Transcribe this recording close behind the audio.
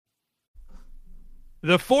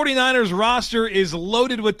The 49ers roster is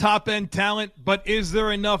loaded with top-end talent, but is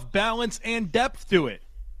there enough balance and depth to it?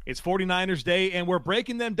 It's 49ers Day, and we're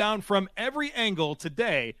breaking them down from every angle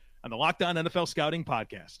today on the Locked On NFL Scouting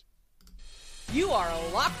Podcast. You are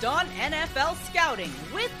Locked On NFL Scouting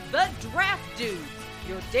with the Draft Dudes,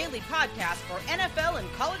 your daily podcast for NFL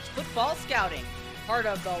and college football scouting. Part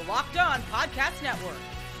of the Locked On Podcast Network,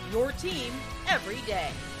 your team every day.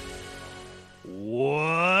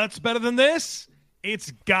 What's better than this?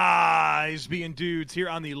 It's guys being dudes here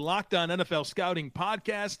on the Locked On NFL Scouting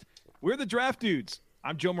Podcast. We're the Draft Dudes.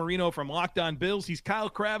 I'm Joe Marino from Locked On Bills. He's Kyle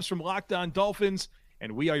Krabs from Locked On Dolphins.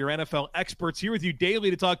 And we are your NFL experts here with you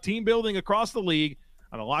daily to talk team building across the league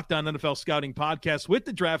on the Locked On NFL Scouting Podcast with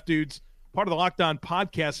the Draft Dudes, part of the Locked On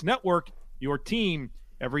Podcast Network, your team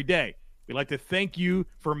every day. We'd like to thank you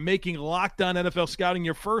for making Locked On NFL Scouting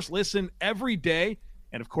your first listen every day.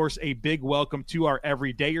 And, of course, a big welcome to our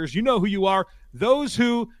everydayers. You know who you are. Those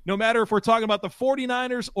who, no matter if we're talking about the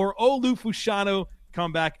 49ers or Olu Fashanu,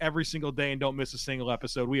 come back every single day and don't miss a single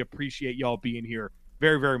episode. We appreciate y'all being here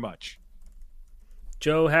very, very much.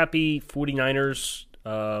 Joe, happy 49ers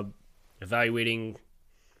evaluating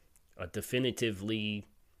a definitively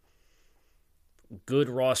good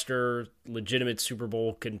roster, legitimate Super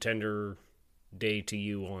Bowl contender day to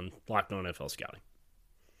you on Locked On NFL Scouting.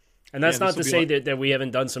 And that's not to say that we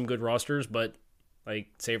haven't done some good rosters, but like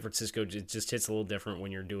San Francisco just hits a little different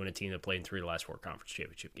when you're doing a team that played in 3 of the last 4 conference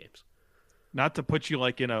championship games. Not to put you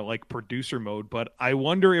like in a producer mode, but I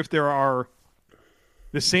wonder if there are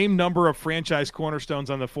the same number of franchise cornerstones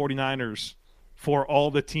on the 49ers for all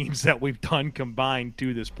the teams that we've done combined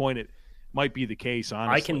to this point. It might be the case,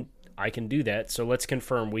 honestly. I can do that. So let's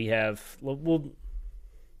confirm we have. Wow, you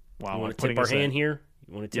want to tip our hand here?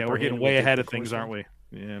 You want to tip we're getting way ahead of things, aren't we?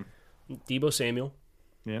 Yeah. Deebo Samuel.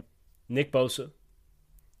 Yep. Nick Bosa.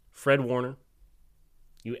 Fred Warner.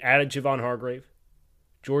 You added Javon Hargrave.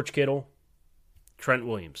 George Kittle. Trent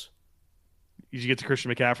Williams. Did you get to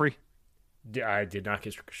Christian McCaffrey? I did not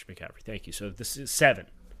get to Christian McCaffrey. Thank you. So this is 7.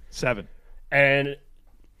 7. And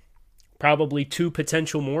probably 2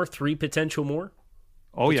 potential more, 3 potential more.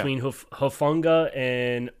 Oh, between Hufanga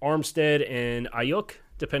and Armstead and Ayuk,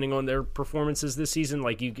 depending on their performances this season.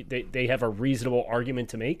 Like they have a reasonable argument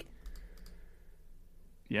to make.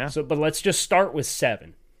 Yeah. So, but let's just start with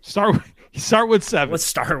 7. Start with 7. Let's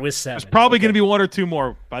start with 7. There's probably going to be 1 or 2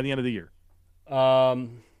 more by the end of the year.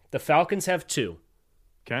 The Falcons have 2.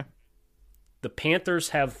 Okay. The Panthers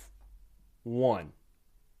have 1.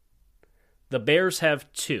 The Bears have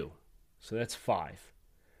 2. So that's 5.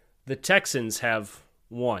 The Texans have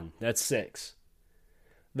 1. That's 6.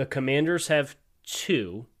 The Commanders have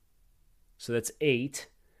 2. So that's 8.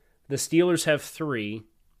 The Steelers have 3.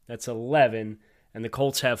 That's 11. And the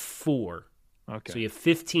Colts have 4. Okay. So you have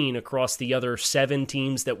 15 across the other 7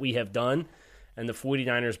 teams that we have done. And the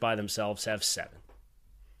 49ers by themselves have 7.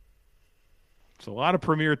 It's a lot of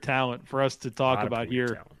premier talent for us to talk about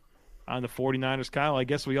here on the 49ers. Kyle, I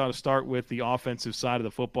guess we ought to start with the offensive side of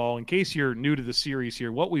the football. In case you're new to the series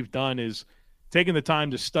here, what we've done is taken the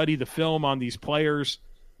time to study the film on these players.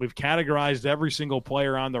 We've categorized every single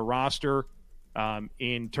player on the roster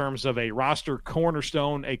in terms of a roster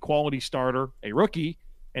cornerstone, a quality starter, a rookie,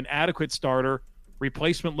 an adequate starter,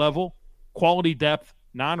 replacement level, quality depth,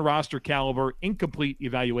 non-roster caliber, incomplete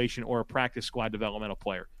evaluation, or a practice squad developmental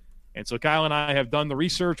player. And so Kyle and I have done the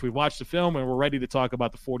research. We've watched the film, and we're ready to talk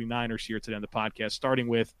about the 49ers here today on the podcast, starting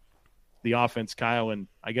with the offense, Kyle. And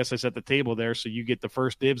I guess I set the table there, so you get the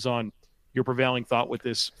first dibs on your prevailing thought with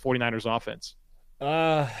this 49ers offense.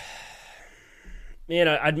 Man,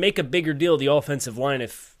 I'd make a bigger deal of the offensive line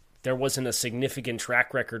if there wasn't a significant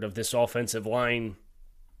track record of this offensive line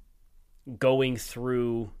going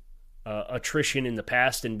through attrition in the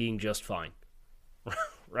past and being just fine,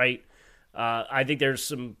 right? I think there's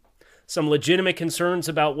some legitimate concerns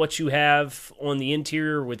about what you have on the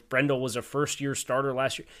interior with Brendel was a first-year starter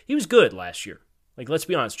last year. He was good last year. Like, let's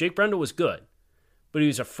be honest, Jake Brendel was good, but he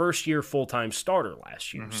was a first-year full-time starter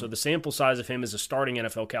last year. Mm-hmm. So the sample size of him as a starting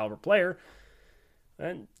NFL caliber player,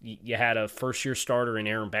 and you had a first-year starter in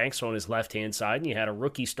Aaron Banks on his left-hand side, and you had a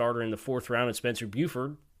rookie starter in the 4th round in Spencer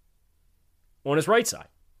Buford on his right side.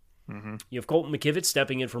 Mm-hmm. You have Colton McKivitz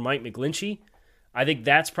stepping in for Mike McGlinchey. I think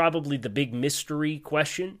that's probably the big mystery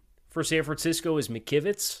question for San Francisco is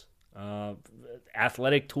McKivitz.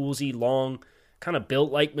 Athletic, toolsy, long, kind of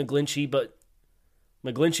built like McGlinchey, but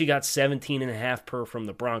McGlinchey got 17.5 per from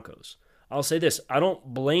the Broncos. I'll say this, I don't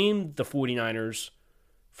blame the 49ers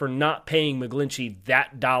for not paying McGlinchey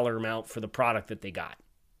that dollar amount for the product that they got.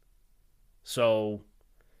 So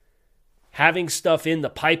having stuff in the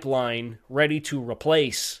pipeline ready to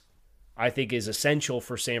replace I think is essential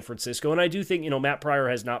for San Francisco. And I do think, Matt Pryor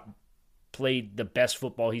has not played the best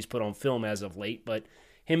football he's put on film as of late, but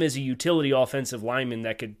him as a utility offensive lineman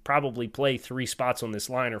that could probably play 3 spots on this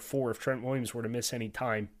line or 4 if Trent Williams were to miss any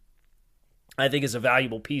time, I think is a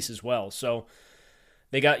valuable piece as well. So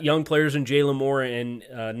they got young players in Jalen Moore and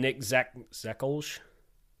Nick Zekulj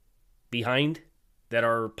behind that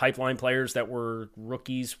are pipeline players that were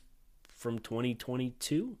rookies from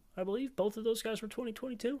 2022, I believe. Both of those guys were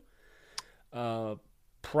 2022.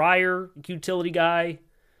 Pryor, utility guy.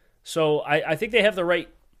 So I think they have the right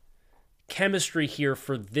chemistry here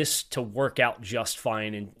for this to work out just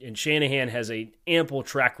fine. And Shanahan has an ample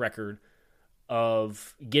track record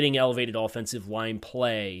of getting elevated offensive line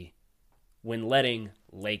play when letting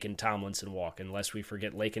Laken Tomlinson walk. Unless we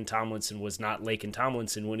forget, Laken Tomlinson was not Laken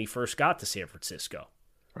Tomlinson when he first got to San Francisco.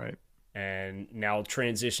 Right. And now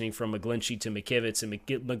transitioning from McGlinchey to McKivitz, and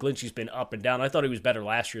McGlinchey's been up and down. I thought he was better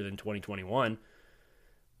last year than 2021.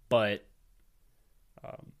 But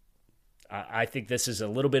I think this is a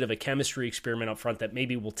little bit of a chemistry experiment up front that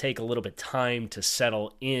maybe will take a little bit of time to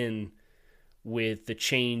settle in with the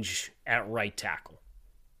change at right tackle.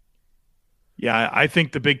 Yeah, I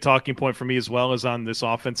think the big talking point for me as well is on this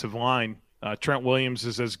offensive line. Trent Williams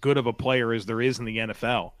is as good of a player as there is in the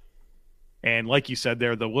NFL. And like you said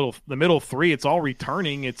there, the middle 3, it's all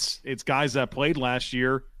returning. It's guys that played last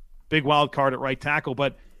year, big wild card at right tackle.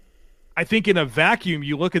 But I think in a vacuum,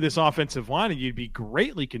 you look at this offensive line and you'd be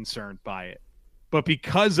greatly concerned by it. But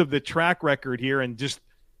because of the track record here and just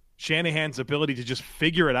Shanahan's ability to just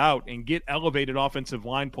figure it out and get elevated offensive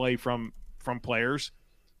line play from players,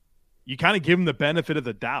 you kind of give them the benefit of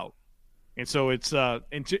the doubt. And so it's an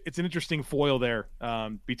interesting foil there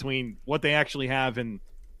between what they actually have and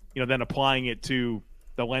then applying it to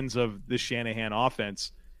the lens of this Shanahan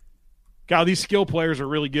offense. God, these skill players are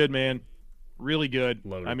really good, man. Really good.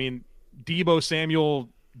 Loaded. I mean, Deebo Samuel,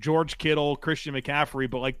 George Kittle, Christian McCaffrey,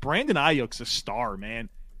 but like Brandon Ayuk's a star, man.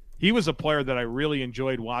 He was a player that I really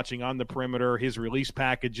enjoyed watching on the perimeter, his release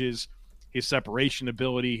packages, his separation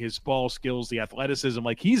ability, his ball skills, the athleticism.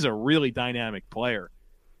 Like, he's a really dynamic player.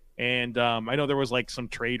 And I know there was like some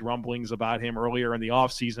trade rumblings about him earlier in the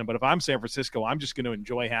offseason, but if I'm San Francisco, I'm just going to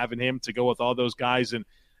enjoy having him to go with all those guys and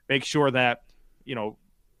make sure that,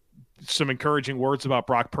 some encouraging words about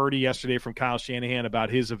Brock Purdy yesterday from Kyle Shanahan about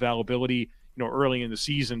his availability, early in the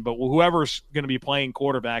season. But whoever's going to be playing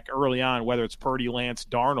quarterback early on, whether it's Purdy, Lance,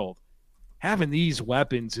 Darnold, having these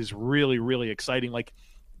weapons is really, really exciting. Like,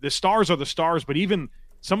 the stars are the stars, but even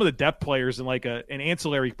some of the depth players and like an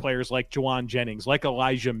ancillary players like Juwan Jennings, like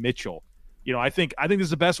Elijah Mitchell. I think this is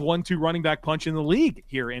the best 1-2 running back punch in the league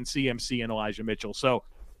here in CMC and Elijah Mitchell. So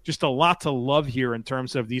just a lot to love here in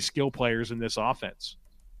terms of these skill players in this offense.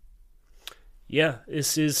 Yeah,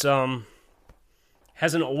 this is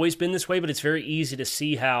hasn't always been this way, but it's very easy to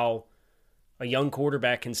see how a young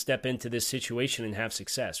quarterback can step into this situation and have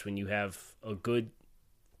success when you have a good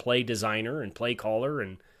play designer and play caller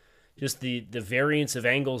and just the variance of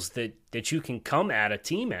angles that you can come at a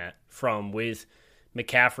team from with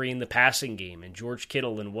McCaffrey in the passing game and George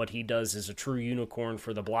Kittle and what he does as a true unicorn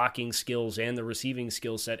for the blocking skills and the receiving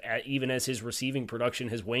skill set, even as his receiving production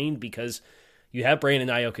has waned because you have Brandon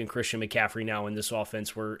Ayuk and Christian McCaffrey now in this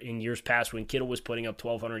offense where in years past when Kittle was putting up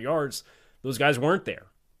 1,200 yards, those guys weren't there,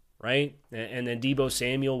 right? And then Deebo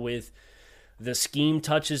Samuel with the scheme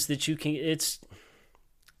touches that you can – it's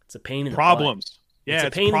a pain in the problems. butt. Yeah,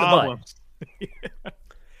 it's a pain problems. in the butt.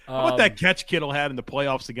 How about that catch Kittle had in the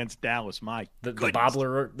playoffs against Dallas? The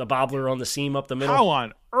bobbler on the seam up the middle. How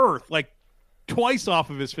on earth? Like twice off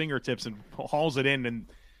of his fingertips and hauls it in. And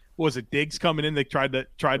what was it, Diggs coming in? They tried to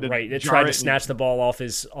right. They tried to snatch the ball off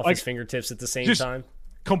his fingertips at the same time.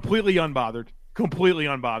 Completely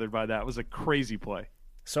unbothered by that. It was a crazy play.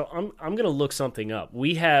 So I'm gonna look something up.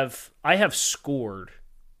 I have scored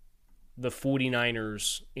the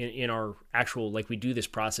 49ers in our actual, like, we do this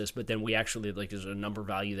process, but then we actually, like, there's a number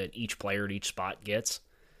value that each player at each spot gets.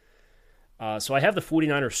 So I have the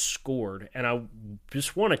 49ers scored, and I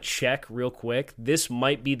just want to check real quick. This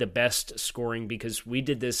might be the best scoring because we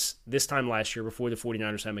did this time last year before the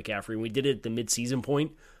 49ers had McCaffrey, and we did it at the midseason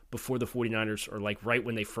point before the 49ers, or like right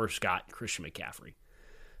when they first got Christian McCaffrey.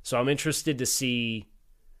 So I'm interested to see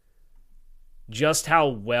just how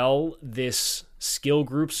well this skill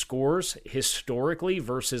group scores historically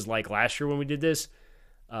versus like last year when we did this.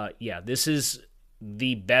 This is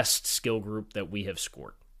the best skill group that we have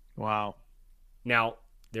scored. Wow. Now,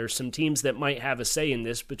 there's some teams that might have a say in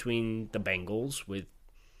this between the Bengals with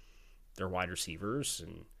their wide receivers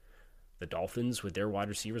and the Dolphins with their wide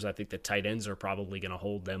receivers. I think the tight ends are probably going to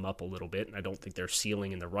hold them up a little bit, and I don't think their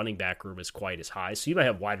ceiling in the running back room is quite as high. So you might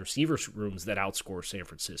have wide receiver rooms that outscore San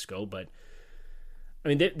Francisco, but I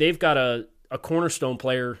mean, they've got a cornerstone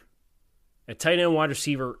player, a tight end, wide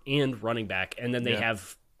receiver, and running back, and then they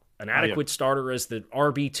have an adequate starter as the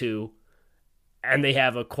RB2, and they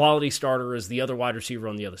have a quality starter as the other wide receiver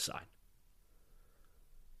on the other side.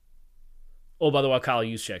 Oh, by the way, Kyle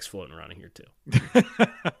Juszczyk's floating around in here too.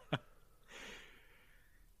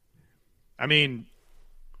 I mean,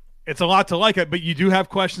 it's a lot to like it, but you do have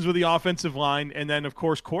questions with the offensive line, and then, of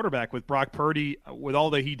course, quarterback with Brock Purdy, with all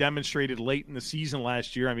that he demonstrated late in the season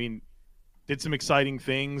last year. I mean, did some exciting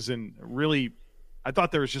things, and really, I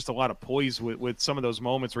thought there was just a lot of poise with some of those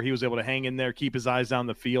moments where he was able to hang in there, keep his eyes down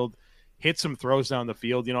the field, hit some throws down the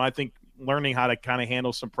field. You know, I think learning how to kind of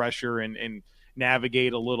handle some pressure and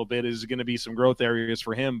navigate a little bit is going to be some growth areas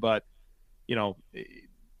for him, but, you know,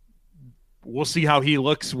 we'll see how he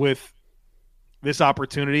looks with this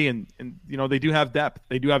opportunity, and you know, they do have depth.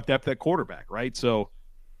 They do have depth at quarterback, right? So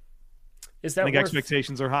I think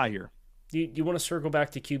expectations are high here. Do you want to circle back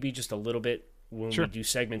to QB just a little bit when we do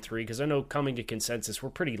segment 3? Because I know coming to consensus, we're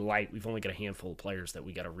pretty light. We've only got a handful of players that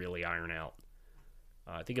we got to really iron out.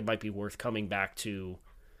 I think it might be worth coming back to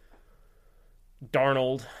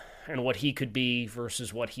Darnold and what he could be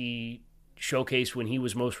versus what he showcased when he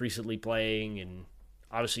was most recently playing, and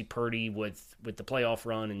obviously Purdy with the playoff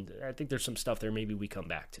run, and I think there's some stuff there maybe we come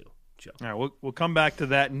back to, Joe. All right, we'll come back to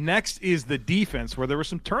that. Next is the defense, where there was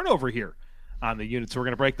some turnover here on the unit, so we're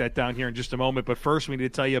going to break that down here in just a moment. But first, we need to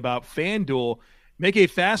tell you about FanDuel. Make a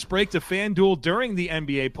fast break to FanDuel during the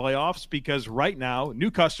NBA playoffs, because right now,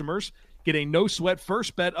 new customers get a no-sweat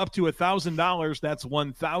first bet up to $1,000. That's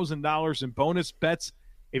 $1,000 in bonus bets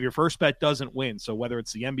if your first bet doesn't win. So whether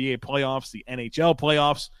it's the NBA playoffs, the NHL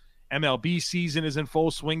playoffs, MLB season is in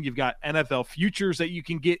full swing, you've got NFL futures that you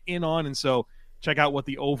can get in on. And so check out what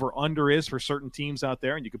the over-under is for certain teams out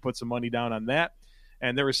there, and you can put some money down on that.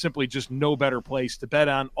 And there is simply just no better place to bet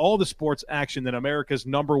on all the sports action than America's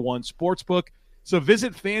 #1 sportsbook. So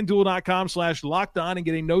visit FanDuel.com/LockedOn and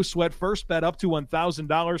get a no-sweat first bet up to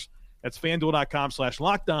 $1,000. That's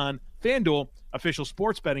FanDuel.com/LockedOn. FanDuel, official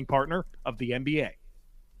sports betting partner of the NBA.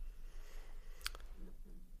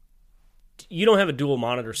 You don't have a dual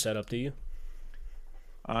monitor setup, do you?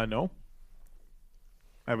 No.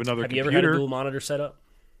 I have another computer. Have you ever had a dual monitor setup?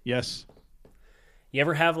 Yes. You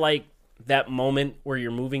ever have, like, that moment where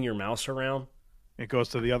you're moving your mouse around? It goes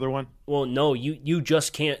to the other one? Well, no, you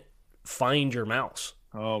just can't find your mouse.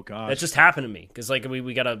 Oh, gosh. That just happened to me, because, like,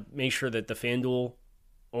 we got to make sure that the FanDuel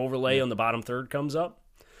overlay on the bottom third comes up.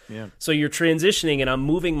 Yeah. So you're transitioning, and I'm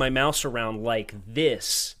moving my mouse around like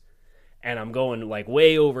this, and I'm going like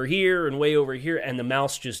way over here, and the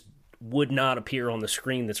mouse just would not appear on the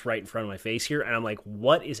screen that's right in front of my face here, and I'm like,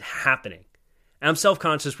 what is happening? And I'm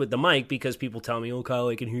self-conscious with the mic because people tell me, oh, Kyle,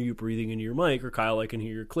 I can hear you breathing into your mic, or Kyle, I can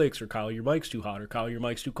hear your clicks, or Kyle, your mic's too hot, or Kyle, your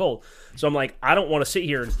mic's too cold. So I'm like, I don't want to sit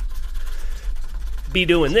here and be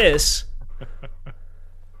doing this.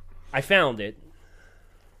 I found it.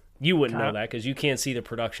 You wouldn't know that because you can't see the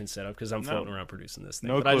production setup because I'm floating around producing this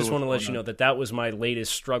thing. But I just want to let you know that was my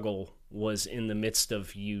latest struggle, was in the midst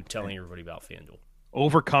of you telling everybody about FanDuel.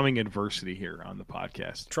 Overcoming adversity here on the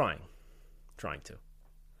podcast. Trying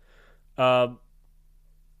to.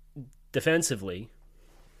 Defensively,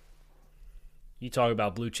 you talk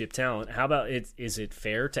about blue chip talent. How about is it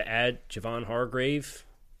fair to add Javon Hargrave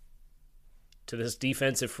to this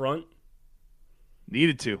defensive front?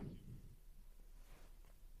 Needed to.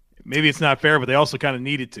 Maybe it's not fair, but they also kind of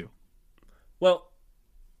needed to. Well,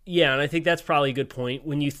 yeah, and I think that's probably a good point.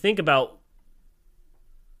 When you think about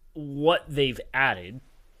what they've added,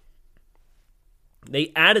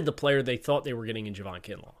 they added the player they thought they were getting in Javon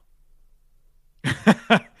Kinlaw.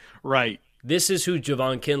 Right. This is who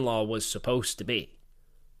Javon Kinlaw was supposed to be.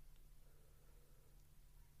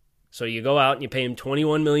 So you go out and you pay him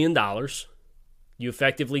 $21 million. You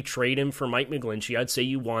effectively trade him for Mike McGlinchey. I'd say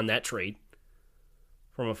you won that trade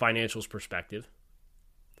from a financials perspective.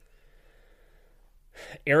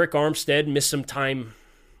 Eric Armstead missed some time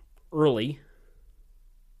early.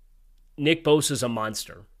 Nick Bosa's a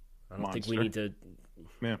monster. I don't think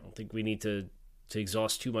we need to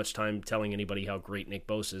exhaust too much time telling anybody how great Nick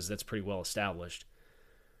Bosa is. That's pretty well established.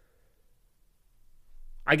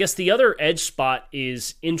 I guess the other edge spot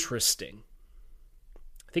is interesting.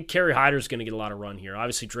 I think Kerry Hyder's going to get a lot of run here.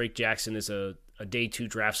 Obviously, Drake Jackson is a day 2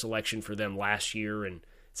 draft selection for them last year, and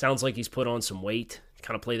it sounds like he's put on some weight to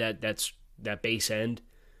kind of play that base end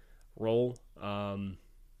role. But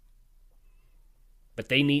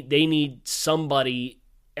they need somebody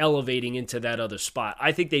elevating into that other spot.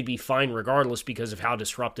 I think they'd be fine regardless because of how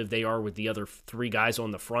disruptive they are with the other three guys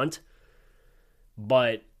on the front.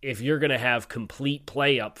 But if you're going to have complete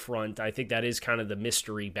play up front, I think that is kind of the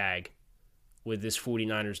mystery bag with this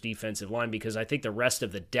 49ers defensive line, because I think the rest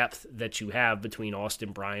of the depth that you have between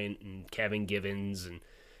Austin Bryant and Kevin Givens, and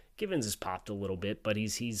Givens has popped a little bit, but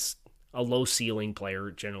he's a low ceiling player,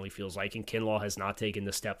 it generally feels like, and Kinlaw has not taken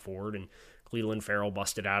the step forward, and Cleveland Farrell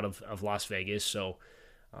busted out of Las Vegas, so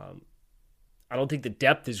I don't think the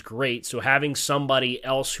depth is great. So having somebody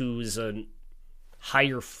else who's a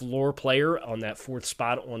higher floor player on that fourth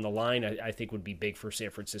spot on the line, I think would be big for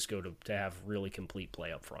San Francisco to have really complete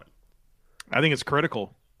play up front. I think it's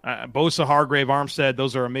critical. Bosa, Hargrave, Armstead,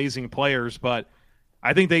 those are amazing players, but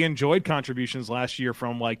I think they enjoyed contributions last year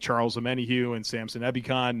from like Charles Omenihu and Samson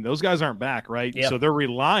Ebicon. Those guys aren't back, right? Yeah. So they're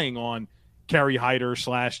relying on Kerry Hyder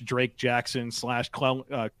 / Drake Jackson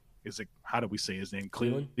 / how do we say his name?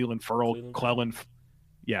 Cleveland Farrell, Cleland.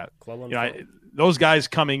 Yeah. Those guys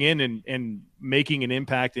coming in and making an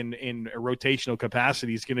impact in a rotational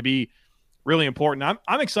capacity is going to be really important.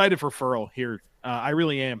 I'm excited for Farrell here. I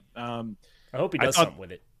really am. I hope he does something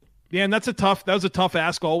with it. Yeah, and that was a tough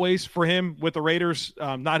ask always for him with the Raiders.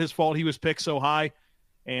 Not his fault he was picked so high,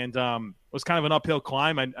 and was kind of an uphill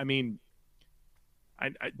climb. I mean,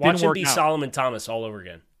 watch him be Solomon Thomas all over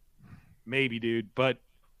again. Maybe, dude, but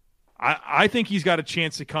I think he's got a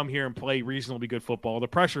chance to come here and play reasonably good football. The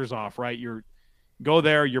pressure's off, right? Go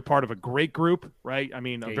there. You're part of a great group, right? I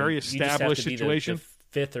mean, a very established situation. The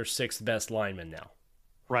fifth or sixth best lineman now.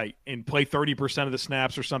 Right, and play 30% of the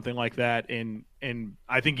snaps or something like that, and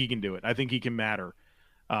I think he can do it. I think he can matter.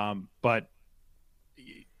 But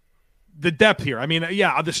the depth here, I mean,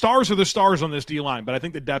 yeah, the stars are the stars on this D-line, but I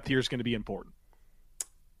think the depth here is going to be important.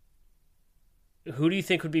 Who do you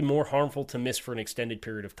think would be more harmful to miss for an extended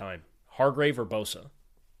period of time, Hargrave or Bosa?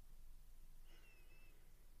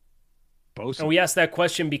 Bosa. And we asked that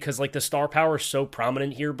question because like the star power is so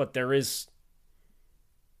prominent here, but there is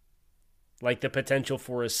like the potential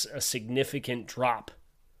for a significant drop.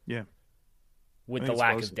 Yeah. With the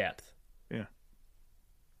lack of depth. Yeah.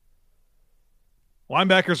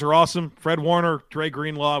 Linebackers are awesome. Fred Warner, Dre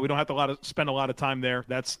Greenlaw. We don't have to spend a lot of time there.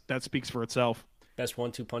 That speaks for itself. Best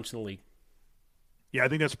 1-2 punch in the league. Yeah, I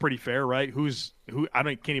think that's pretty fair, right? Who?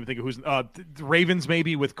 Can't even think of who's. The Ravens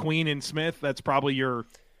maybe with Queen and Smith. That's probably your.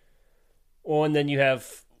 Well, and then you have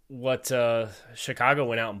what Chicago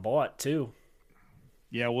went out and bought too.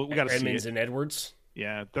 Yeah, we got to see Edmonds and Edwards.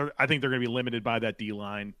 Yeah, I think they're going to be limited by that D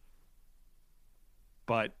line,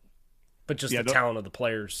 but just the talent of the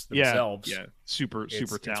players themselves. Yeah, super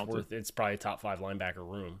talented. It's probably a top 5 linebacker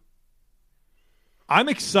room. I'm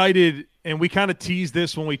excited, and we kind of teased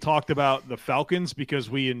this when we talked about the Falcons because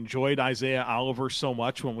we enjoyed Isaiah Oliver so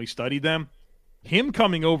much when we studied them. Him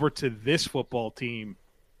coming over to this football team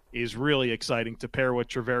is really exciting to pair with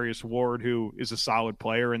Travarius Ward, who is a solid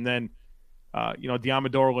player, and then.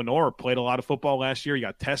 Diamador Lenore played a lot of football last year. He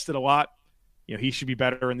got tested a lot. He should be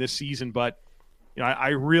better in this season. But I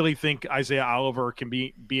really think Isaiah Oliver can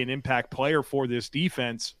be an impact player for this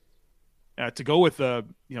defense. To go with to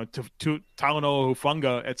Talanoa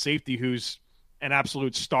Hufanga at safety, who's an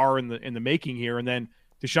absolute star in the making here, and then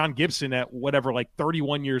Deshaun Gibson at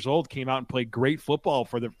 31 years old came out and played great football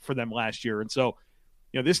for them last year. And so.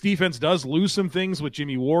 This defense does lose some things with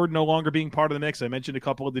Jimmy Ward no longer being part of the mix. I mentioned a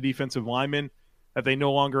couple of the defensive linemen that they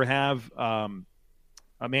no longer have.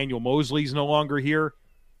 Emmanuel Mosley's no longer here.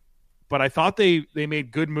 But I thought they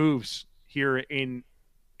made good moves here in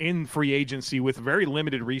free agency with very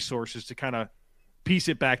limited resources to kind of piece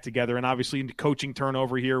it back together. And obviously coaching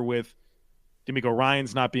turnover here with D'Amico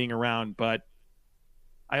Ryans not being around. But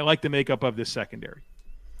I like the makeup of this secondary.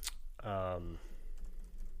 Let's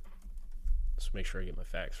make sure I get my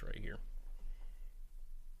facts right here.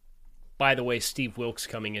 By the way, Steve Wilkes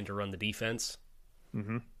coming in to run the defense.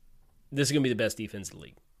 Mm-hmm. This is going to be the best defense in the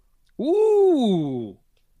league. Ooh.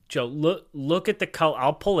 Joe, look at the color.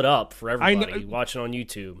 I'll pull it up for everybody watching on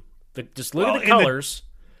YouTube. Just look at the colors.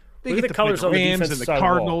 Look at the colors on the defensive and the side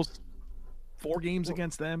Cardinals. Of the wall. 4 games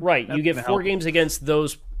against them. Right. You get 4 games against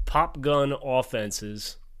those pop gun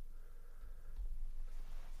offenses.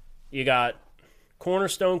 You got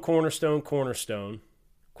cornerstone.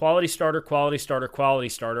 Quality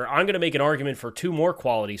starter. I'm going to make an argument for 2 more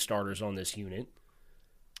quality starters on this unit.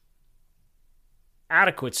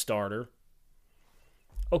 Adequate starter.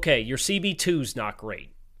 Okay, your CB2's not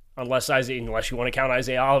great. Unless you want to count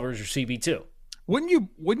Isaiah Oliver as your CB2. Wouldn't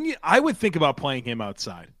you? I would think about playing him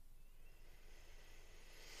outside.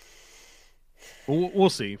 We'll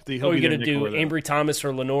see. You're going to do Ambry Thomas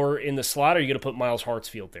or Lenore in the slot, or are you going to put Miles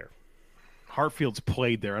Hartsfield there? Hartfield's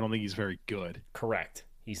played there. I don't think he's very good. Correct.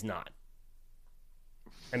 He's not.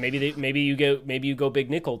 And maybe you go big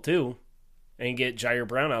nickel too, and get Jair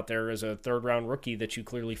Brown out there as a third-round rookie that you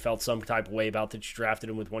clearly felt some type of way about, that you drafted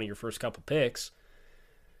him with one of your first couple picks.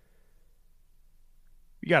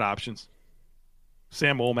 You got options.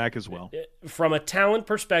 Sam Womack as well. From a talent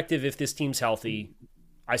perspective, if this team's healthy,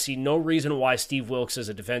 I see no reason why Steve Wilks as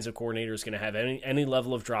a defensive coordinator is going to have any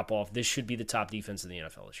level of drop-off. This should be the top defense in the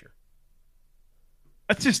NFL this year.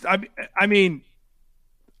 That's just, I mean,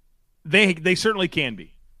 they certainly can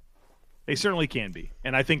be. They certainly can be.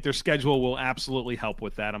 And I think their schedule will absolutely help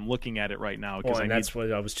with that. I'm looking at it right now. That's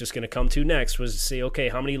what I was just going to come to next, was to say, okay,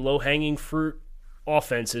 how many low-hanging fruit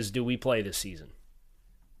offenses do we play this season?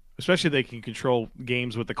 Especially if they can control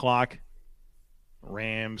games with the clock.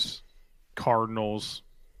 Rams, Cardinals,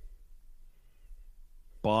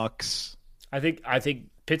 Bucks. I think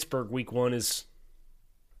Pittsburgh week 1 is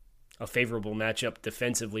a favorable matchup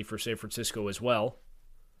defensively for San Francisco as well.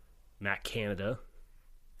 Matt Canada.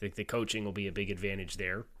 I think the coaching will be a big advantage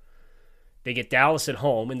there. They get Dallas at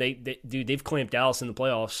home, and they've clamped Dallas in the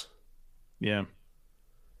playoffs. Yeah.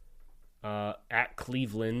 At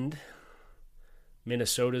Cleveland.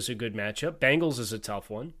 Minnesota's a good matchup. Bengals is a tough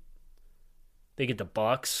one. They get the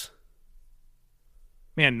Bucks.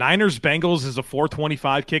 Man, Niners-Bengals is a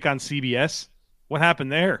 4:25 kick on CBS. What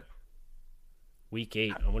happened there? Week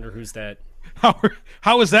 8. I wonder who's that.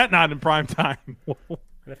 How is that not in prime time?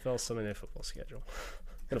 NFL Sunday Night Football schedule.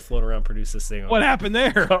 I'm going to float around, produce this thing. What happened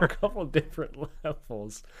there? A couple of different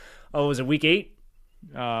levels. Oh, was it week 8?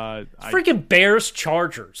 Freaking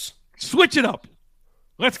Bears-Chargers. Switch it up.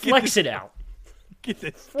 Let's get Flex it out. Get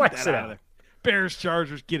this. Flex it out of there.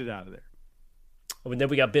 Bears-Chargers, get it out of there. Oh, and then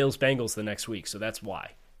we got Bills-Bengals the next week, so that's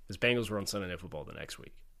why. Because Bengals were on Sunday Night Football the next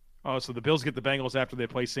week. Oh, so the Bills get the Bengals after they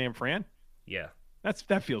play San Fran? Yeah.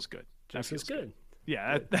 That feels good. That feels good.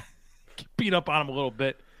 Yeah, beat up on them a little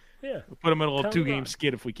bit. Yeah. Put them in a little 2-game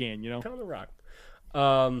skid if we can, Pound the rock.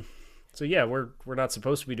 So, yeah, we're not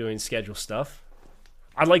supposed to be doing schedule stuff.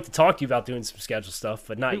 I'd like to talk to you about doing some schedule stuff,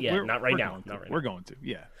 but not yet. Not right now. We're going to,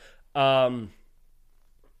 yeah. I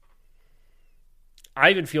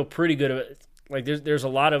even feel pretty good about it. Like there's a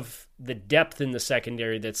lot of the depth in the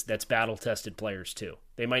secondary that's battle-tested players too.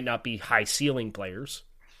 They might not be high-ceiling players,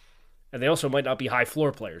 and they also might not be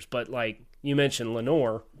high-floor players. But like you mentioned,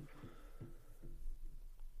 Lenoir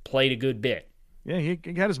played a good bit. Yeah, he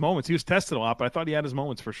had his moments. He was tested a lot, but I thought he had his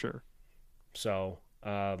moments for sure. So,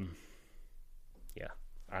 yeah,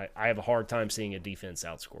 I have a hard time seeing a defense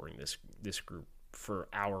outscoring this group for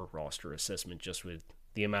our roster assessment, just with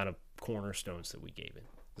the amount of cornerstones that we gave it.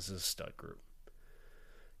 This is a stud group.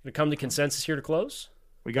 Going to come to consensus here to close.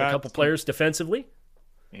 We got a couple players defensively.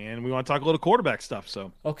 And we want to talk a little quarterback stuff.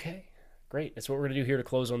 So okay, great. That's what we're going to do here to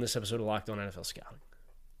close on this episode of Locked On NFL Scouting.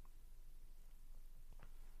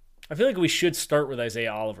 I feel like we should start with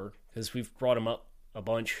Isaiah Oliver because we've brought him up a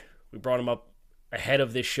bunch. We brought him up ahead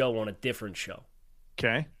of this show on a different show.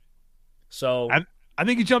 Okay. So I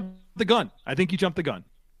think you jumped the gun.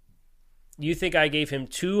 You think I gave him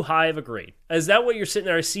too high of a grade? Is that what you're sitting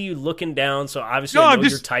there? I see you looking down, so obviously I know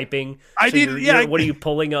you're typing. What are you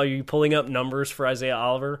pulling? Are you pulling up numbers for Isaiah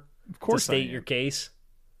Oliver? Of course, to state your case.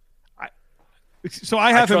 So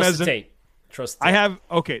I have him as the tape. Trust the tape. I have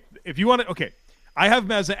if you want to I have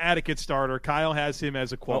him as an adequate starter. Kyle has him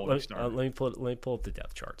as a quality starter. Let me pull up the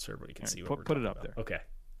depth chart so everybody can see what we're put it up about. there. Okay.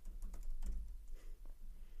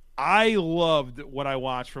 I loved what I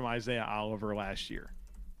watched from Isaiah Oliver last year.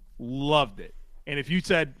 Loved it. And if you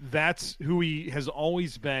said that's who he has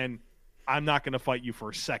always been, I'm not going to fight you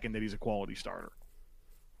for a second that he's a quality starter.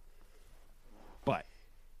 But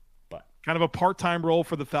kind of a part-time role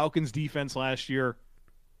for the Falcons defense last year.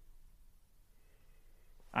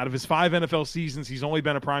 Out of his 5 NFL seasons, he's only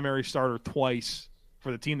been a primary starter twice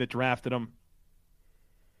for the team that drafted him.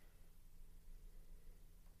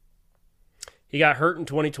 He got hurt in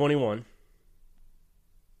 2021.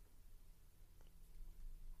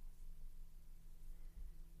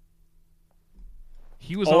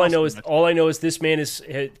 He was all I know is this man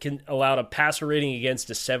can allowed a passer rating against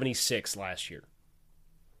a 76 last year.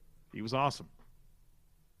 He was awesome.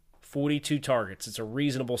 42 targets. It's a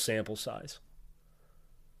reasonable sample size.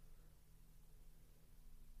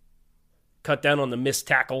 Cut down on the missed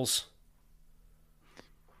tackles.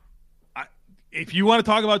 If you want to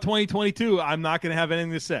talk about 2022, I'm not going to have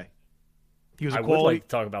anything to say. He was a quality. I would like to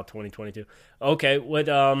talk about 2022. Okay, what?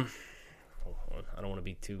 Hold on. I don't want to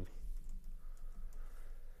be too.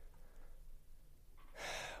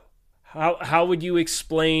 How would you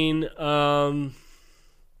explain Talanoa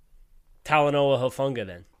Hufanga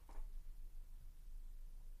then?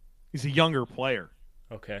 He's a younger player.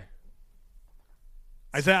 Okay.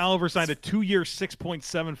 Isaiah Oliver signed a 2-year,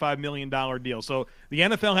 $6.75 million deal. So the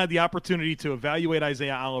NFL had the opportunity to evaluate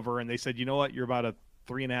Isaiah Oliver, and they said, you know what, you're about a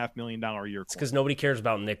 $3.5 million a year. It's because nobody cares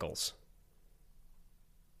about nickels.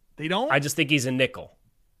 They don't? I just think he's a nickel.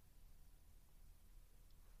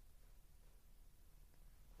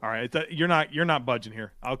 All right, you're not budging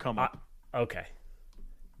here. I'll come up. Okay.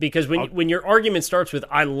 Because when your argument starts with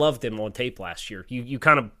 "I loved him on tape last year," you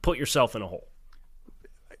kind of put yourself in a hole.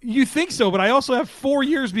 You think so, but I also have 4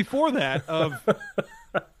 years before that of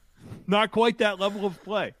not quite that level of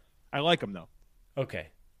play. I like him though. Okay.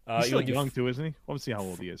 He's still young too, isn't he? Let's see how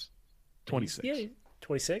old he is. 26. Yeah,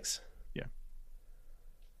 26. Yeah.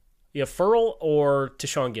 Yeah, Furl or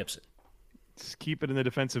Tashaun Gibson. Let's keep it in the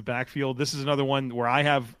defensive backfield. This is another one where I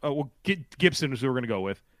have Gibson is who we're going to go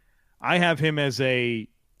with. I have him as a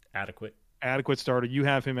adequate starter. You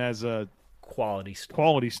have him as a quality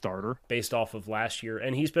starter based off of last year,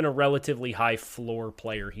 and he's been a relatively high floor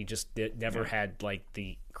player. He just never had like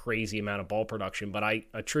the crazy amount of ball production, but I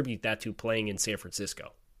attribute that to playing in San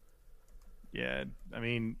Francisco. Yeah, I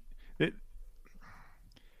mean, this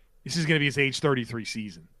is going to be his age 33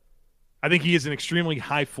 season. I think he is an extremely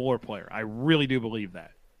high floor player. I really do believe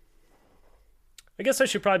that. I guess I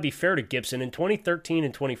should probably be fair to Gibson. In 2013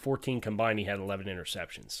 and 2014 combined, he had 11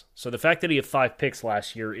 interceptions. So the fact that he had 5 picks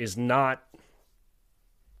last year is not...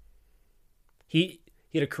 He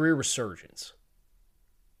had a career resurgence.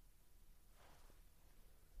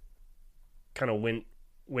 Kind of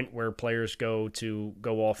went where players go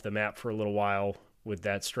off the map for a little while with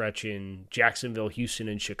that stretch in Jacksonville, Houston,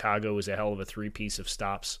 and Chicago is a hell of a 3-piece of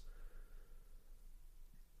stops.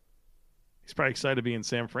 He's probably excited to be in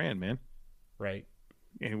San Fran, man. Right.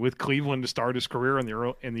 And with Cleveland to start his career in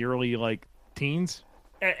the early like teens.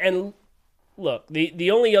 And look,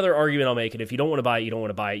 the only other argument I'll make, and if you don't want to buy it, you don't want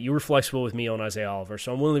to buy it. You were flexible with me on Isaiah Oliver,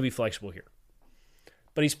 so I'm willing to be flexible here.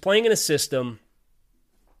 But he's playing in a system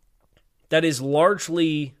that is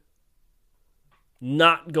largely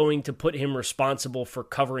not going to put him responsible for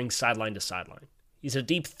covering sideline to sideline. He's a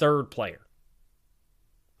deep third player.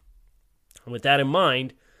 And with that in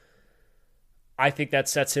mind, I think that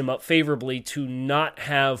sets him up favorably to not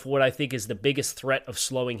have what I think is the biggest threat of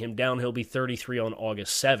slowing him down. He'll be 33 on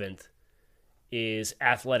August 7th, is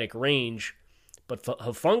athletic range. But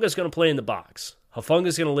Hufunga's going to play in the box.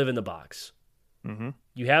 Hufunga's going to live in the box. Mm-hmm.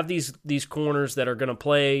 You have these corners that are going to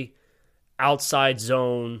play outside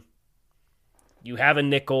zone. You have a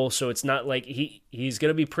nickel, so it's not like he's going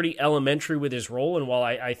to be pretty elementary with his role. And while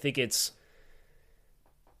I think it's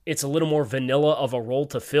a little more vanilla of a role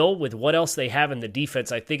to fill with what else they have in the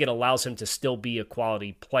defense, I think it allows him to still be a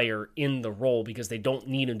quality player in the role because they don't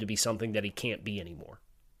need him to be something that he can't be anymore.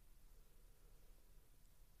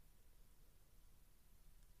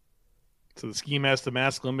 So the scheme has to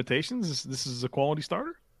mask limitations? This is a quality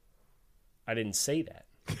starter? I didn't say that.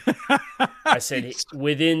 I said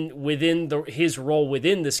within his role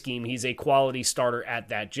within the scheme, he's a quality starter at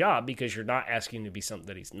that job because you're not asking him to be something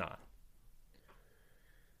that he's not.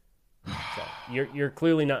 So you're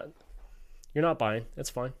clearly not. You're not buying. That's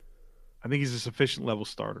fine. I think he's a sufficient level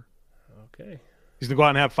starter. Okay. He's going to go out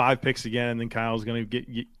and have 5 picks again, and then Kyle's going to get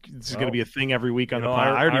 – this is going to be a thing every week on the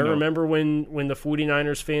pod. I remember when the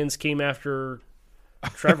 49ers fans came after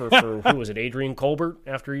Trevor for, who was it, Adrian Colbert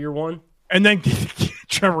after year 1? And then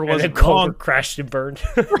Trevor wasn't wrong. Colbert crashed and burned.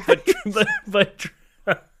 but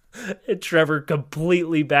Trevor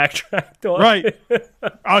completely backtracked on right.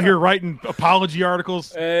 Out here writing apology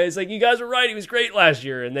articles. It's like, you guys were right. He was great last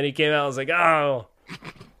year. And then he came out and was like, oh.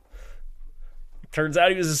 Turns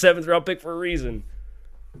out he was a 7th-round pick for a reason.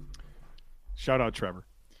 Shout out Trevor.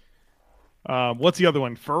 What's the other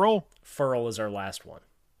one? Furl? Furl is our last one.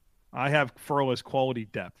 I have Furl as quality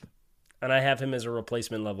depth. And I have him as a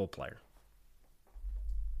replacement level player.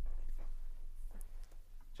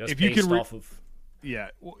 Just if you based can off of... Yeah.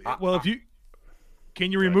 Well, if you...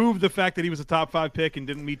 Can you remove the fact that he was a top 5 pick and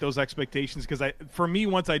didn't meet those expectations? Because for me,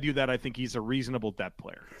 once I do that, I think he's a reasonable depth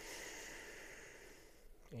player.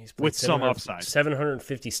 He's with some upside.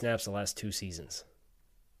 750 snaps the last 2 seasons.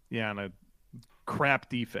 Yeah, and a crap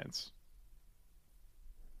defense.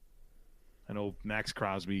 I know Max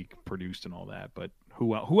Crosby produced and all that, but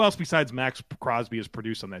who else besides Max Crosby has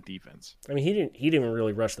produced on that defense? I mean, he didn't even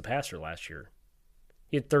really rush the passer last year.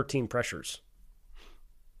 He had 13 pressures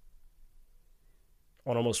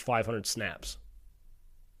on almost 500 snaps.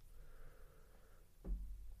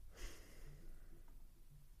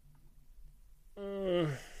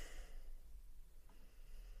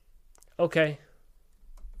 Okay.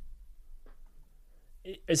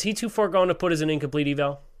 Is he too far gone to put as an incomplete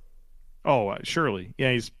eval? Oh, surely.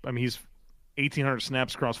 Yeah, he's 1,800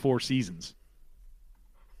 snaps across 4 seasons.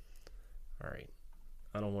 All right.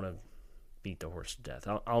 I don't want to beat the horse to death.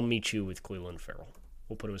 I'll meet you with Clelin Ferrell.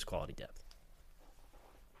 We'll put him as quality depth.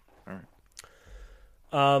 All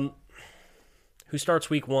right. Who starts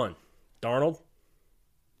week 1? Darnold?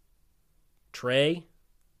 Trey?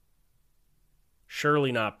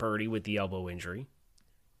 Surely not Purdy with the elbow injury.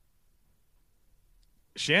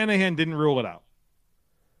 Shanahan didn't rule it out.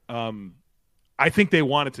 I think they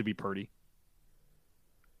want it to be Purdy.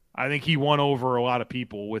 I think he won over a lot of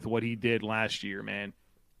people with what he did last year, man.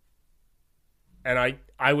 And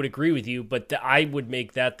I would agree with you, but I would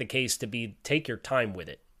make that the case to be take your time with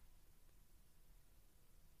it.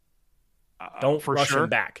 Don't rush him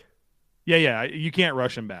back. Yeah. You can't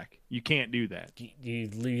rush him back. You can't do that. You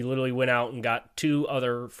literally went out and got 2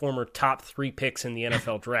 other former top 3 picks in the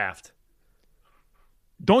NFL draft.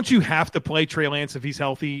 Don't you have to play Trey Lance if he's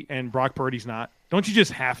healthy and Brock Purdy's not? Don't you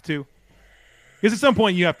just have to? Because at some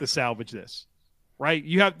point you have to salvage this, right?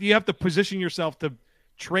 You have to position yourself to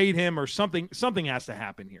trade him or something. Something has to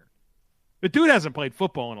happen here. The dude hasn't played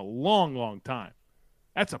football in a long, long time.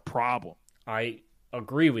 That's a problem. I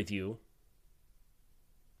agree with you.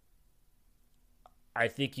 I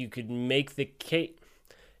think you could make the case.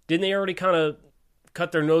 Didn't they already kind of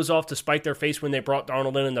cut their nose off to spite their face when they brought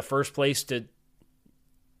Darnold in the first place to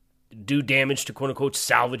do damage to quote-unquote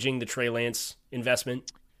salvaging the Trey Lance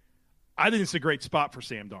investment? I think it's a great spot for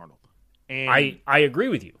Sam Darnold. And I agree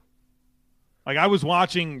with you. Like, I was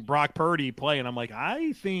watching Brock Purdy play, and I'm like,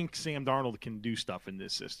 I think Sam Darnold can do stuff in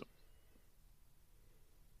this system.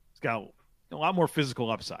 He's got a lot more physical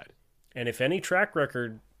upside. And if any track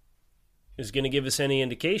record is going to give us any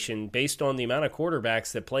indication, based on the amount of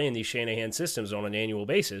quarterbacks that play in these Shanahan systems on an annual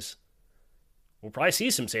basis, we'll probably see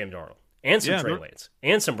some Sam Darnold and some Trey Lance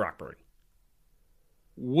and some Brock Purdy.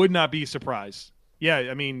 Would not be surprised. Yeah,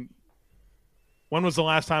 I mean, when was the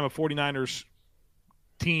last time a 49ers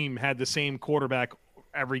team had the same quarterback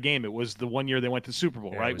every game? It was the one year they went to the Super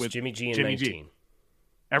Bowl, right? With Jimmy G in 19.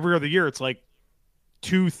 Every other year, it's like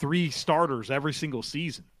 2-3 starters every single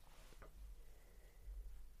season.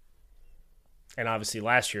 And obviously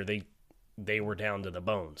last year they were down to the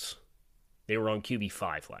bones. They were on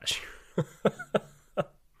QB5 last year.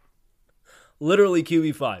 Literally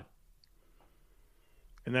QB5.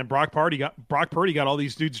 And then Brock Purdy got all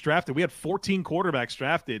these dudes drafted. We had 14 quarterbacks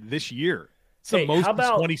drafted this year. It's the most since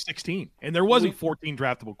 2016. And there wasn't 14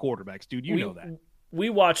 draftable quarterbacks, dude. You know that. We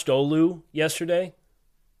watched Olu yesterday.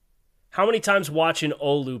 How many times watching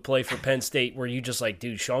Olu play for Penn State were you just like,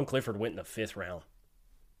 dude, Sean Clifford went in the 5th round?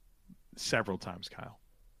 Several times, Kyle.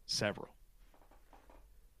 Several.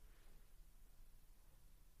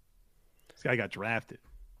 This guy got drafted.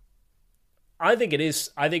 I think it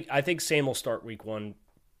is. I think Sam will start week 1,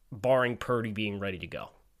 barring Purdy being ready to go.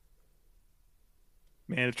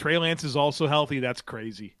 Man, if Trey Lance is also healthy, that's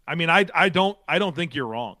crazy. I mean, I don't think you're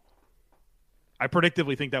wrong. I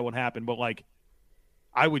predictively think that would happen, but like,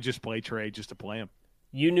 I would just play Trey just to play him.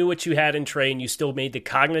 You knew what you had in Trey, and you still made the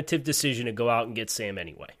cognitive decision to go out and get Sam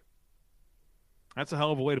anyway. That's a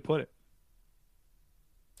hell of a way to put it.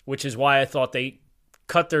 Which is why I thought they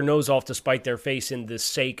cut their nose off to spite their face in the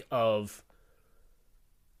sake of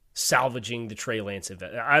salvaging the Trey Lance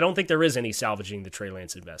investment. I don't think there is any salvaging the Trey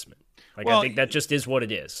Lance investment. I think that just is what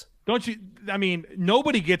it is. Don't you? I mean,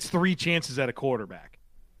 nobody gets 3 chances at a quarterback,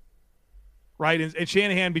 right? And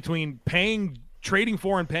Shanahan, between trading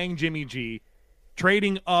for and paying Jimmy G,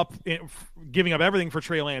 trading up, giving up everything for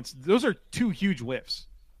Trey Lance, those are 2 huge whiffs.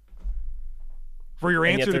 For your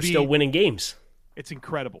and answer yet they're to be still winning games. It's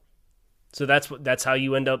incredible. So that's how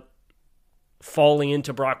you end up falling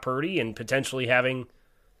into Brock Purdy and potentially having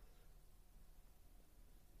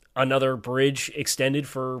another bridge extended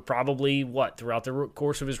for probably throughout the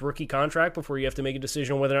course of his rookie contract before you have to make a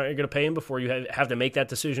decision on whether or not you're going to pay him before you have to make that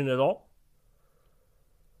decision at all.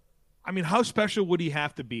 I mean, how special would he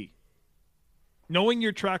have to be? Knowing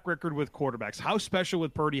your track record with quarterbacks, how special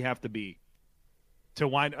would Purdy have to be to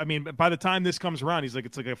wind? I mean, by the time this comes around, it's like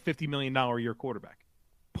a $50 million a year quarterback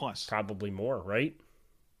plus. Probably more, right?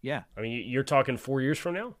 Yeah. I mean, you're talking 4 years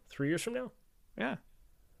from now, 3 years from now. Yeah.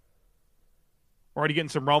 Already getting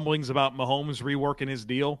some rumblings about Mahomes reworking his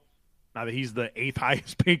deal now that he's the 8th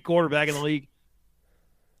highest paid quarterback in the league.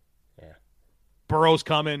 Yeah. Burrow's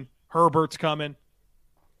coming. Herbert's coming.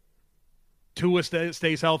 Tua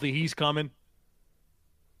stays healthy. He's coming.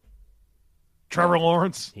 Trevor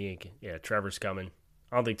Lawrence. Trevor's coming.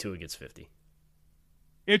 I don't think Tua gets 50.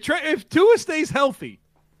 If Tua stays healthy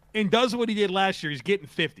and does what he did last year, he's getting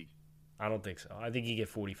 50. I don't think so. I think he get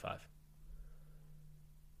 45.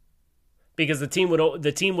 Because the team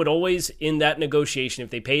would always, in that negotiation, if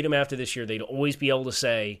they paid him after this year, they'd always be able to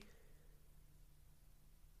say,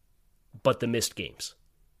 but the missed games.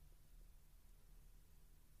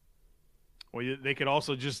 Well, they could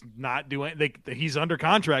also just not do it. He's under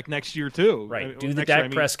contract next year too. Right. Do the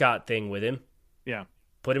Dak Prescott thing with him. Yeah.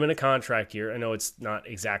 Put him in a contract year. I know it's not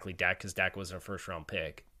exactly Dak because Dak wasn't a first-round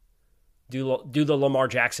pick. Do the Lamar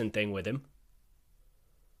Jackson thing with him.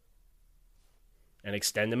 And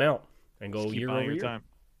extend him out. And go year over year. Time.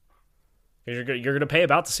 You're going to pay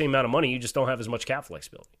about the same amount of money. You just don't have as much cap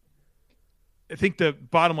flexibility. I think the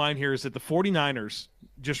bottom line here is that the 49ers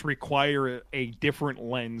just require a different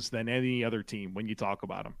lens than any other team when you talk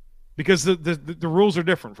about them. Because the rules are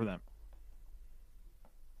different for them.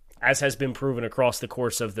 As has been proven across the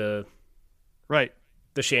course of the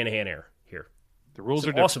Shanahan era here. The rules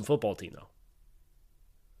are different. Awesome football team, though.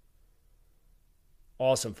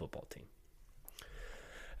 Awesome football team.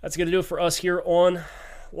 That's going to do it for us here on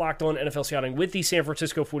Locked On NFL Scouting with the San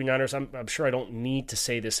Francisco 49ers. I'm sure I don't need to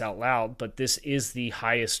say this out loud, but this is the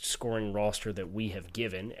highest scoring roster that we have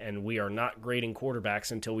given, and we are not grading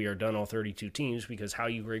quarterbacks until we are done all 32 teams, because how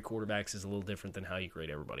you grade quarterbacks is a little different than how you grade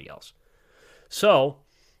everybody else. So,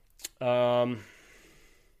 they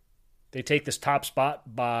take this top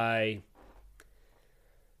spot by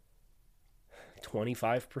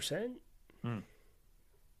 25%?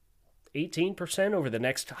 18% over the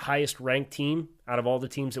next highest ranked team out of all the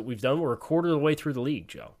teams that we've done. We're a quarter of the way through the league,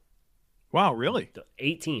 Joe. Wow, really?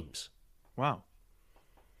 8 teams. Wow.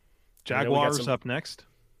 Jaguars up next.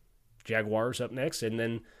 Jaguars up next. And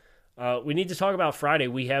then we need to talk about Friday.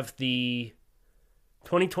 We have the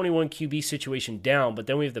 2021 QB situation down, but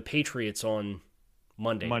then we have the Patriots on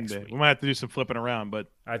Monday. We might have to do some flipping around,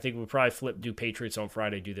 but I think we'll probably do Patriots on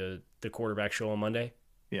Friday, do the quarterback show on Monday.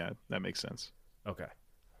 Yeah, that makes sense. Okay.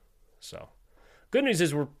 So, good news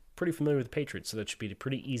is we're pretty familiar with the Patriots, so that should be a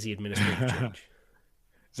pretty easy administrative change.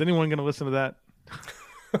 Is anyone going to listen to that?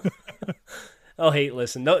 Oh, hate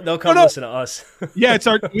listen. They'll come listen to us. Yeah,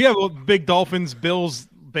 we have a big Dolphins Bills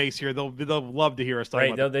base here. They'll love to hear us talk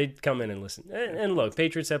about they come in and listen. And look,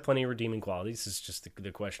 Patriots have plenty of redeeming qualities. It's just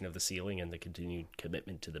the question of the ceiling and the continued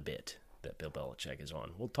commitment to the bit that Bill Belichick is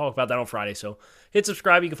on. We'll talk about that on Friday. So hit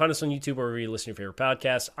subscribe. You can find us on YouTube or wherever you listen to your favorite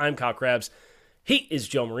podcasts. I'm Kyle Krabs. He is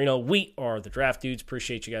Joe Marino. We are the Draft Dudes.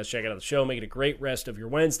 Appreciate you guys checking out the show. Make it a great rest of your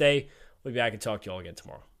Wednesday. We'll be back and talk to you all again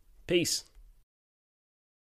tomorrow. Peace.